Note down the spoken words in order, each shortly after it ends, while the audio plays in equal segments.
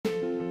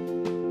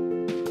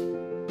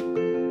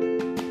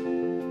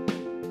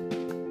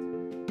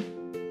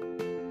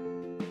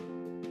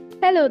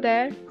Hello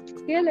there.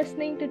 You're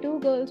listening to Two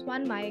Girls,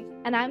 One Mic,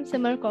 and I'm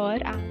Simar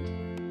Kaur.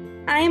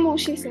 And I am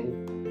Oshi Singh.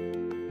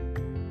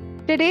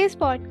 today's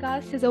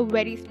podcast is a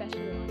very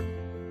special one.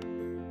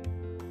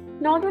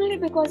 Not only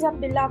because our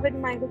beloved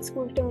My Good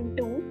School turned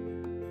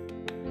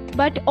 2,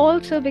 but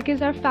also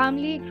because our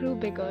family grew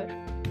bigger.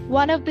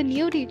 One of the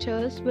new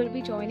teachers will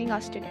be joining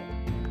us today.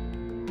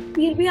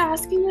 we'll be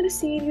asking her a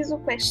series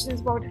of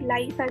questions about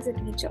life as a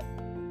teacher.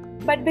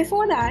 But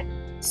before that,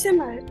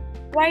 Simar,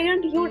 why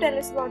don't you tell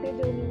us about your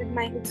journey with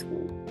My Good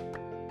School?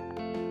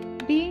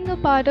 Being a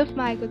part of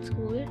My Good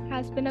School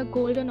has been a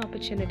golden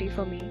opportunity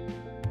for me.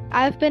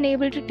 I've been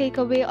able to take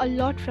away a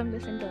lot from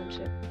this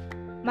internship.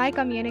 My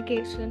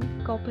communication,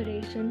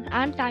 cooperation,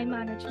 and time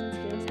management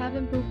skills have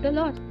improved a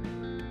lot.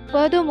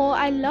 Furthermore,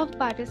 I love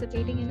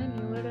participating in a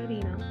newer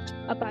arena,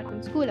 apart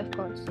from school, of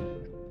course.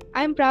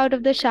 I'm proud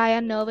of the shy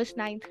and nervous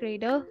 9th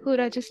grader who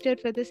registered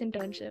for this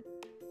internship.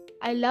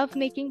 I love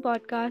making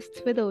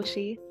podcasts with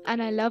Oshi,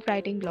 and I love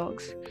writing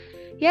blogs.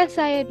 Yes,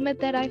 I admit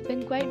that I've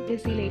been quite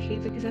busy lately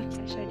because of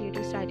pressure due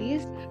to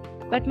studies,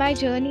 but my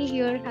journey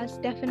here has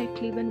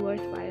definitely been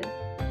worthwhile.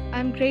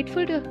 I'm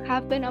grateful to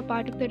have been a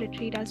part of the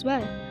retreat as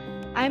well.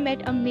 I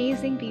met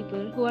amazing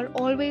people who are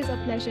always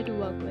a pleasure to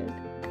work with.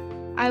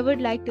 I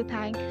would like to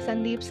thank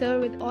Sandeep sir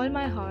with all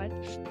my heart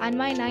and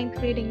my 9th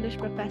grade English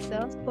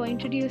professor for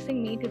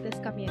introducing me to this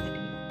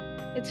community.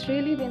 It's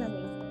really been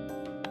amazing.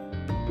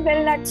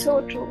 Well, that's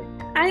so true.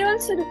 I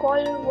also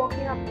recall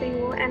walking up to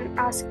you and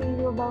asking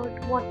you about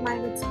what My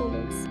Good School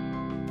is.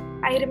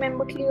 I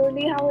remember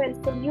clearly how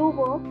helpful you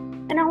were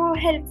and how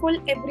helpful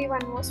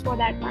everyone was for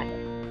that matter.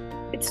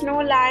 It's no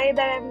lie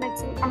that I've met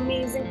some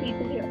amazing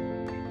people here.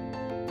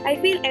 I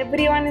feel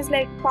everyone is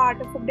like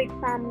part of a big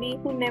family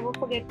who never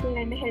forget to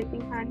lend a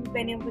helping hand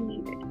whenever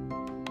needed.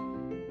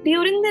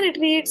 During the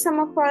retreat, some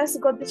of us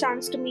got the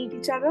chance to meet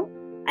each other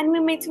and we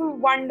made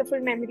some wonderful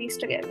memories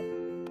together.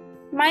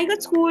 My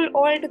Good School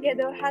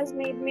altogether has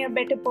made me a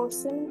better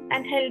person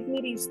and helped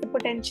me reach the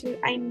potential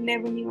I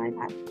never knew I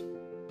had.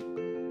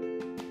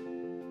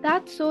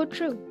 That's so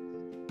true.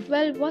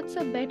 Well, what's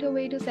a better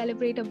way to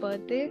celebrate a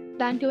birthday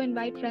than to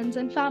invite friends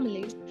and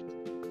family?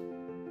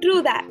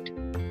 True that.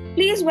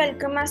 Please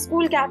welcome our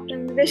school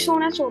captain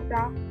Rishona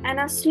Chopra and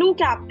our SLU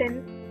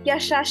captain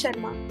Yashra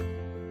Sharma.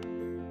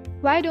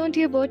 Why don't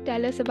you both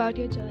tell us about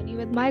your journey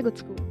with My Good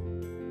School?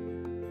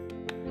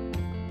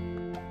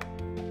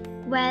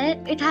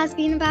 Well, it has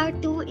been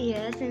about 2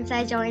 years since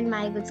I joined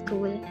My Good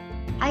School.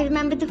 I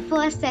remember the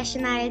first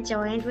session I had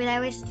joined where I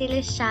was still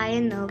a shy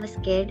and nervous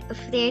kid,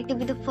 afraid to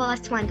be the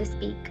first one to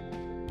speak.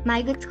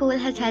 My Good School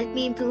has helped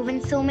me improve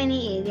in so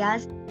many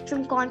areas,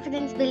 from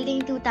confidence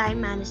building to time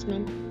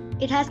management.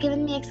 It has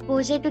given me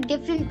exposure to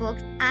different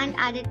books and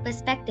added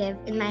perspective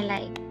in my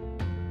life.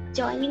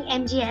 Joining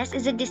MGS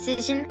is a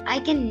decision I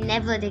can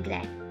never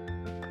regret.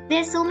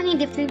 There are so many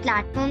different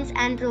platforms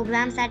and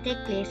programs that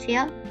take place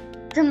here.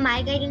 From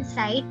my guidance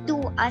site to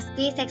our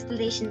space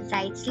exploration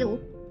site, SLU,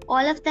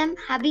 all of them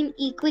have been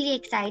equally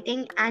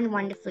exciting and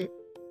wonderful.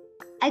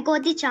 I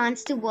got the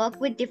chance to work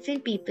with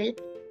different people,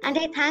 and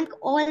I thank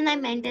all my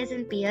mentors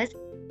and peers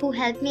who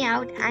helped me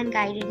out and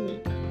guided me.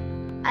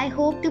 I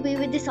hope to be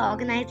with this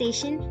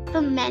organization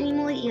for many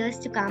more years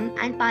to come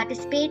and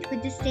participate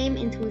with the same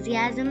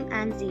enthusiasm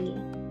and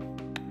zeal.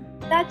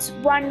 That's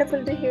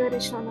wonderful to hear,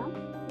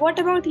 Rishona. What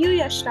about you,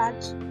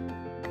 Yashraj?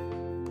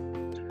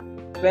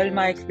 Well,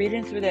 my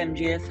experience with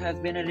MGS has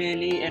been a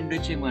really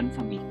enriching one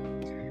for me.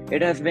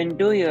 It has been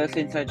 2 years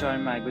since I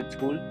joined My Good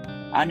School,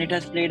 and it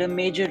has played a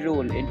major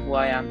role in who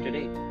I am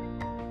today.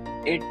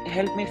 It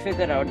helped me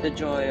figure out the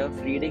joy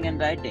of reading and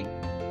writing.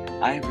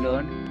 I have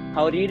learned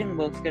how reading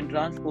books can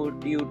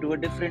transport you to a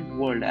different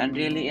world and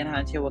really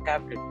enhance your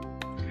vocabulary.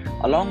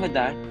 Along with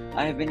that,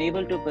 I have been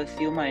able to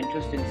pursue my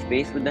interest in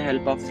space with the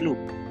help of SLU.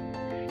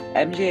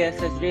 MGS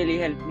has really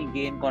helped me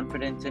gain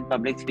confidence in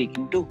public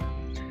speaking too.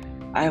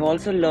 I have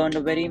also learned a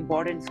very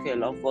important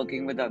skill of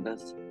working with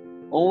others.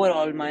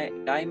 Overall, my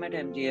time at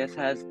MGS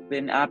has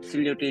been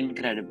absolutely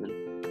incredible.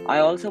 I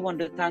also want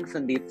to thank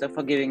Sandeep sir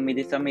for giving me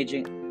this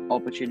amazing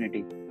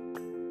opportunity.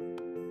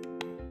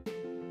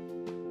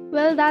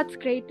 Well, that's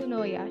great to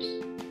know, Yash.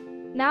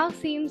 Now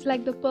seems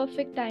like the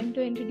perfect time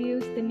to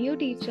introduce the new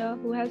teacher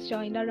who has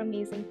joined our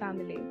amazing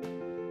family.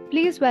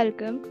 Please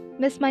welcome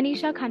Miss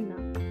Manisha Khanna.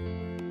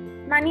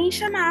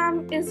 Manisha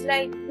ma'am is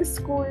like the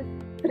school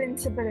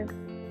principal.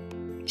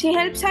 She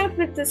helps out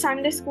with the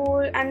Sunday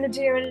school and the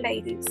JL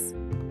diaries.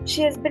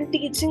 She has been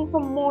teaching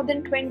for more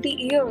than 20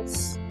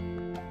 years.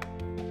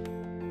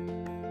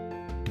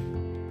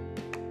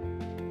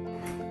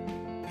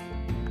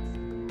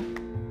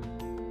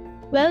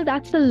 Well,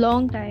 that's a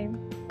long time.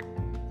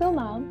 So,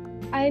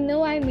 ma'am, I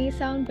know I may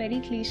sound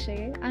very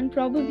cliche and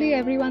probably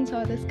everyone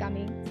saw this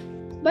coming.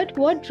 But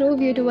what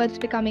drove you towards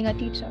becoming a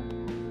teacher?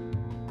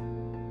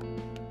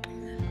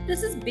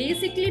 This is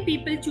basically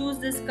people choose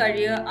this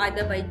career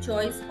either by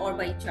choice or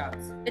by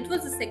chance. It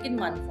was the second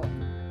one for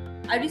me.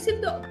 I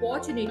received the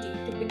opportunity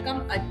to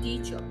become a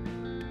teacher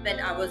when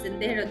I was in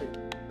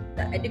Dehradun,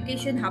 the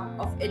education hub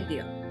of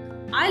India.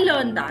 I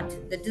learned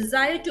that the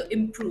desire to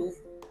improve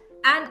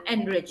and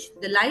enrich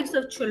the lives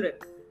of children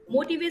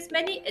motivates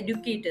many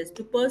educators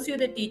to pursue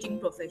the teaching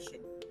profession.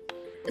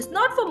 It's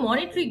not for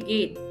monetary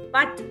gain,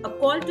 but a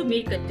call to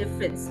make a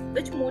difference,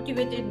 which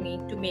motivated me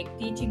to make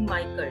teaching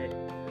my career.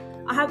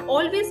 I have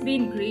always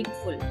been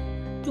grateful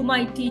to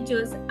my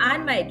teachers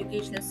and my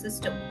educational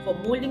system for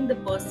molding the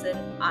person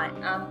I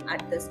am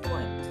at this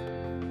point.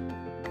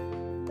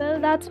 Well,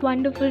 that's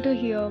wonderful to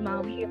hear,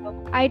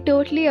 ma'am. I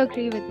totally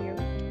agree with you.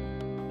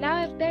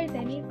 Now, if there's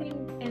anything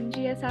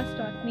MGS has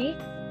taught me,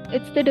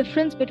 it's the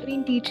difference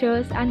between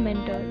teachers and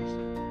mentors.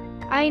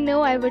 I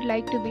know I would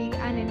like to be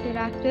an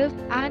interactive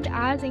and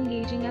as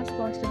engaging as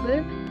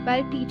possible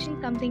while teaching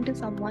something to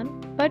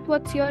someone, but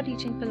what's your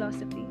teaching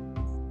philosophy?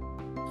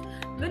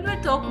 When we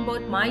talk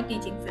about my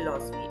teaching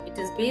philosophy, it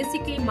is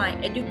basically my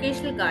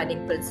educational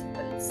guiding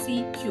principle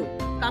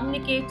CQ: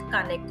 communicate,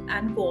 connect,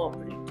 and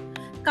cooperate.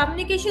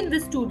 Communication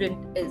with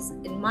student is,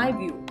 in my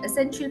view,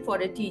 essential for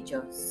a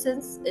teacher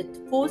since it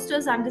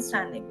fosters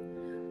understanding.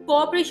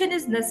 Cooperation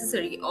is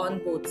necessary on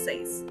both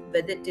sides,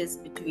 whether it is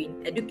between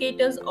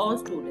educators or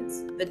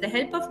students. With the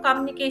help of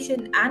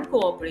communication and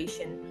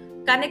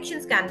cooperation,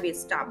 connections can be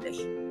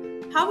established.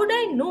 How would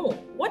I know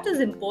what is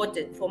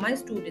important for my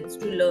students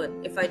to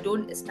learn if I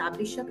don't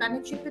establish a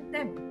connection with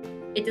them?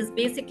 It is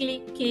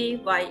basically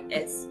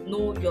KYS,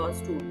 know your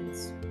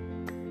students.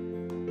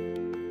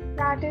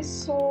 That is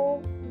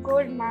so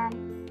good,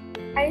 ma'am.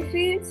 I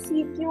feel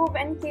CQ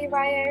and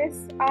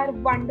KYS are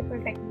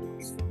wonderful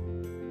techniques.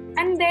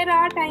 And there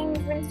are times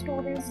when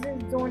students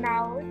just zone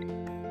out,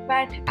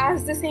 but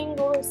as the saying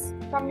goes,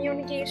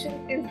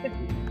 communication is the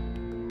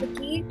key. The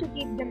key to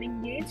keep them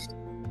engaged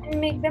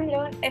and make them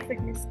learn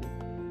effortlessly.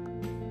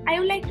 I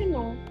would like to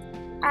know,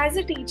 as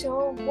a teacher,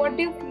 what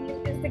do you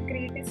feel is the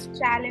greatest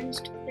challenge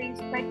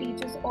faced by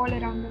teachers all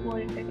around the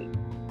world today?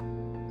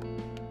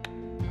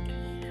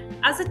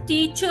 As a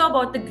teacher,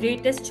 about the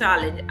greatest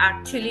challenge,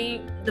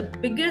 actually, the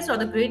biggest or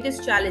the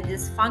greatest challenge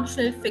is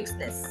functional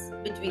fixedness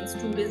between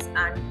students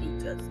and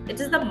teachers. It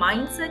is the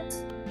mindset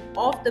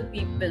of the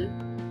people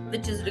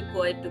which is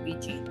required to be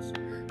changed.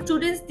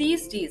 Students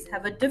these days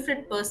have a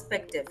different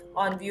perspective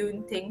on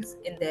viewing things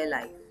in their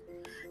life.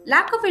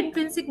 Lack of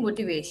intrinsic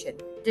motivation,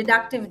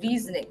 deductive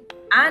reasoning,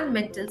 and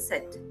mental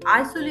set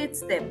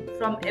isolates them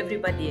from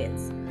everybody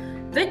else,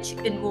 which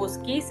in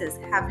most cases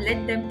have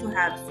led them to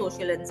have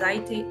social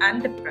anxiety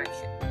and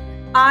depression.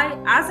 I,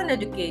 as an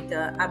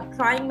educator, am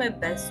trying my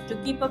best to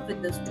keep up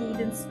with the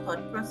students'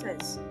 thought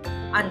process,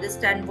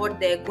 understand what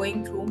they are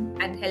going through,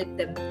 and help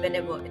them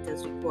whenever it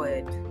is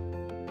required.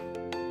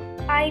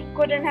 I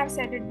couldn't have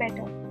said it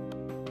better.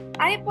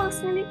 I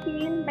personally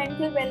feel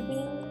mental well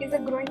being is a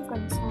growing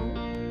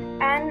concern,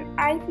 and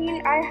I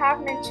feel I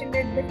have mentioned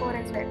it before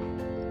as well.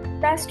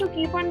 Thus, to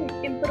keep on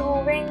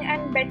improving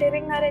and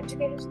bettering our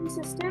education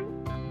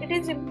system, it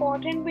is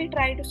important we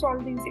try to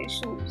solve these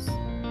issues.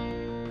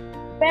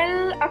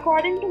 Well,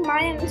 according to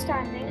my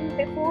understanding,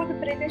 before the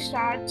British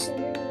Raj,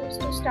 children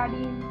used to study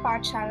in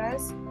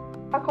pathshalas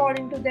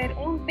according to their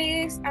own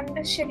pace and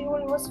the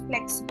schedule was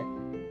flexible.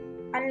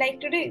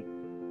 Unlike today,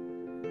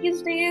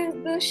 these days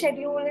the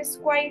schedule is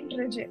quite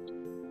rigid.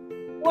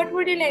 What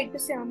would you like to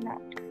say on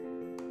that?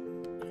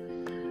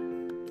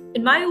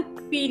 In my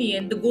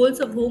opinion, the goals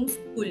of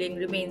homeschooling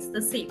remains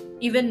the same.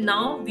 Even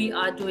now, we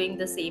are doing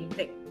the same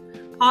thing.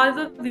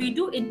 However, we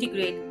do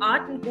integrate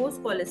art and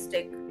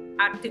co-scholastic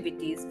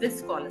activities with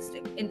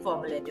scholastic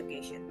informal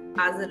education.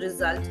 As a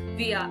result,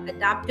 we are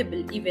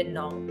adaptable even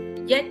now.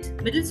 Yet,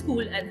 middle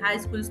school and high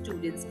school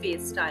students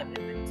face time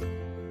limits.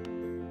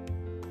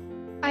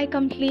 I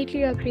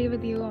completely agree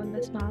with you on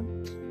this,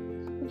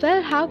 ma'am.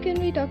 Well, how can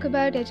we talk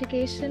about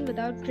education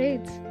without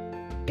grades?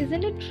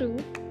 Isn't it true?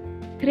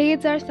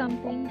 Grades are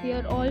something we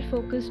are all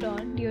focused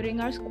on during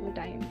our school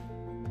time.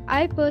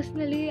 I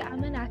personally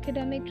am an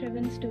academic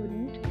driven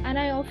student and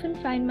I often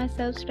find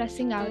myself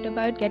stressing out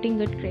about getting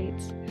good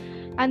grades.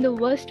 And the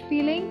worst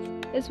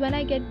feeling is when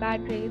I get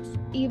bad grades,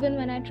 even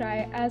when I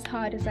try as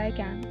hard as I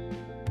can.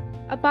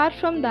 Apart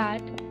from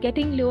that,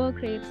 getting lower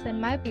grades than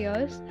my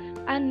peers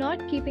and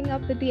not keeping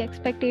up with the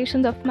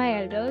expectations of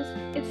my elders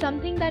is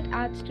something that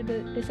adds to the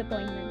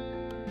disappointment.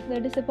 The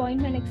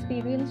disappointment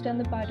experienced on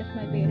the part of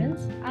my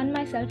parents and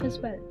myself as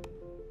well.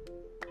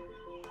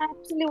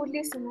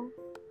 Absolutely, Sima.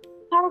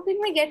 How can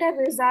we get our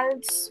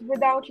results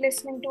without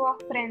listening to our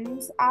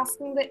friends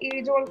asking the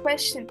age-old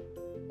question,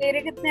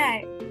 "Tere kitne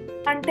aaye?"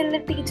 Until the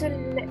teacher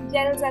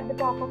yells at the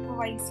top of her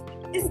voice,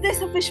 "Is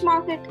this a fish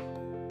market?"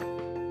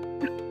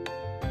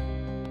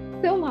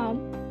 So,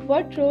 mom,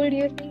 what role do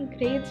you think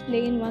grades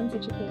play in one's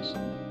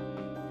education?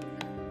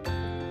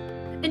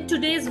 In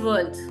today's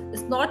world,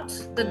 it's not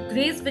the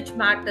grades which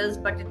matters,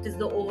 but it is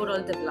the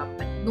overall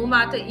development. No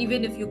matter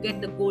even if you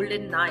get the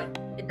golden 9,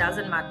 it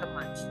doesn't matter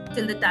much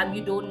till the time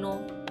you don't know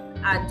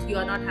and you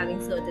are not having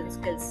certain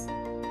skills.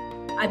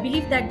 I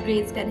believe that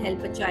grades can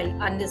help a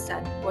child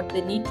understand what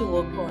they need to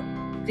work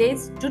on.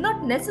 Grades do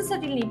not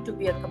necessarily need to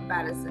be a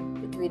comparison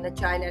between a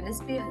child and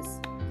his peers.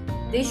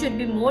 They should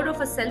be more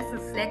of a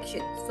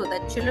self-reflection so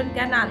that children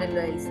can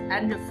analyze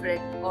and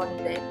reflect on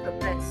their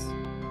progress.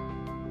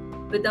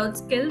 Without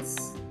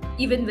skills,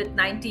 even with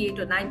 98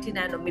 or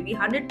 99 or maybe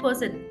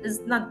 100%, is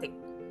nothing.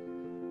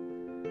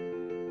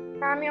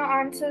 Ma'am, your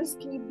answers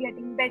keep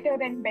getting better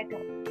and better.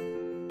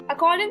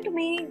 According to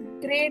me,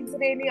 grades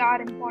really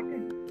are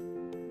important.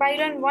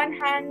 While on one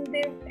hand,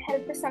 they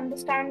help us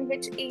understand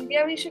which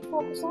area we should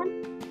focus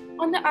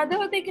on the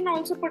other, they can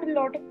also put a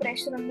lot of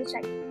pressure on the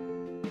child.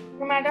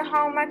 No matter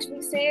how much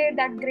we say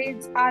that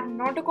grades are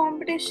not a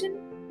competition,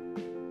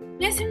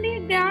 yes,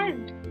 indeed, they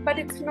aren't. But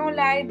it's no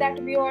lie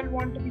that we all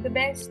want to be the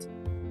best.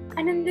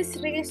 And in this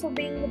race of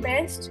being the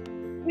best,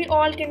 we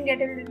all can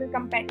get a little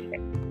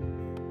competitive.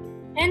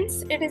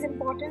 Hence, it is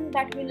important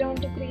that we learn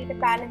to create a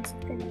balance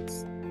of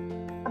things,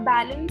 a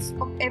balance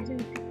of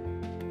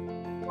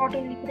everything. Not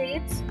only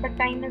grades, but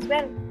time as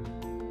well.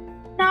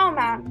 Now,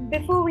 ma'am,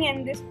 before we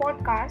end this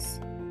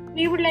podcast,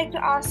 we would like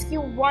to ask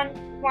you one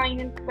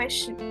final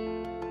question.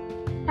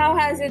 How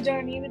has your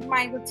journey with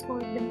My Good School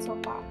been so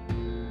far?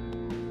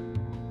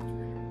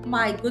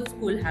 My Good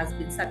School has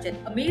been such an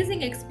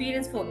amazing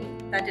experience for me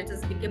that it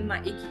has become my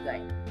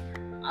ikigai.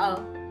 I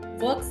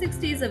work 6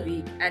 days a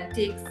week and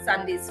take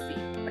Sundays free.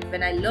 But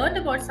when I learned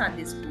about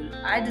Sunday school,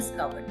 I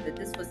discovered that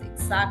this was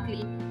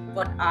exactly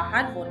what I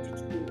had wanted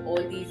to do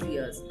all these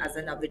years as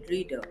an avid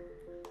reader.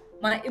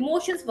 My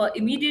emotions were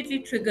immediately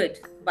triggered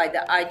by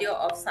the idea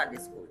of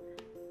Sunday school.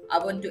 I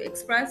want to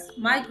express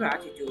my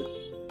gratitude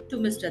to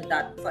Mr.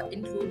 Dutt for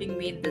including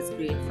me in this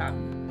great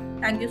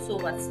family. Thank you so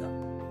much, sir.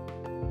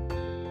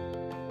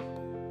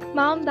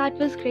 Mom, that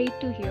was great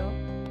to hear.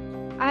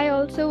 I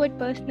also would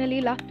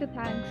personally love to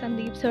thank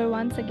Sandeep sir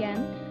once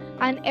again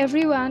and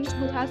everyone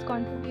who has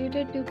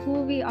contributed to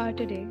who we are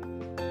today.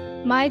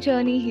 My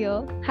journey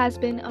here has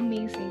been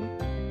amazing,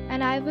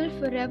 and I will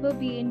forever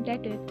be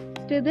indebted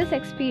to this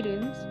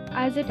experience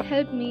as it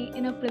helped me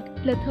in a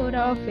plethora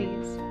of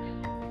ways.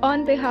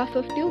 On behalf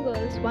of Two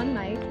Girls, One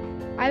Mic,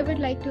 I would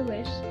like to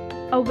wish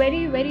a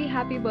very, very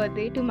happy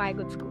birthday to My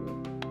Good School.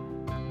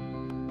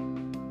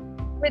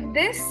 With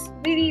this,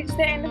 we reach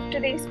the end of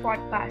today's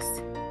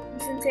podcast. We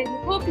sincerely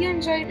hope you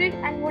enjoyed it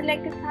and would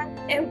like to thank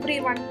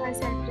everyone who has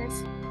helped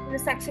us in the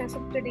success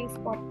of today's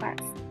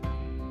podcast.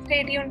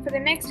 Stay tuned for the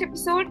next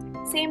episode,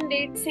 same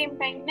date, same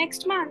time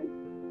next month.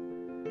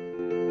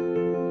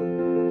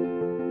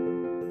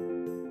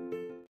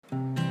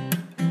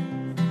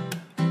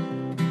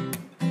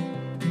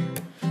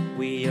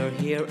 We are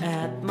here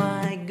at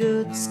My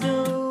Good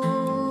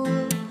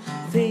School.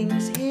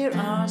 Things here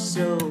are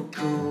so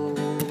cool.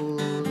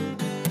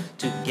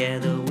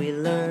 Together we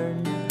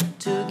learn,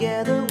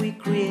 together we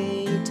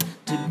create,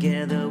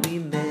 together we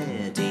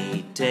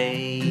meditate.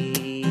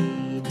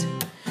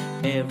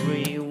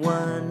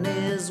 Everyone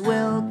is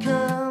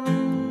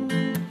welcome.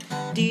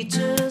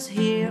 Teachers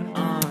here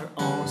are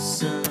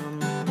awesome.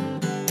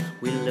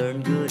 We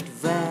learn good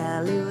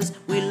values,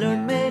 we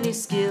learn many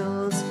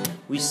skills.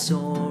 We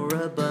soar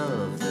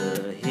above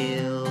the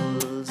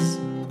hills.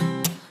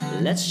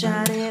 Let's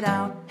shout it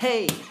out,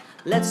 hey,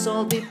 let's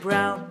all be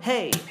proud,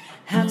 hey.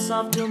 Hats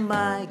off to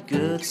My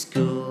Good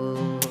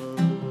School.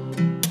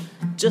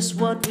 Just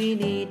what we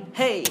need,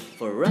 hey,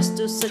 for us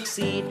to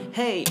succeed,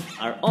 hey,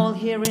 are all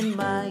here in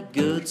My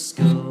Good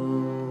School.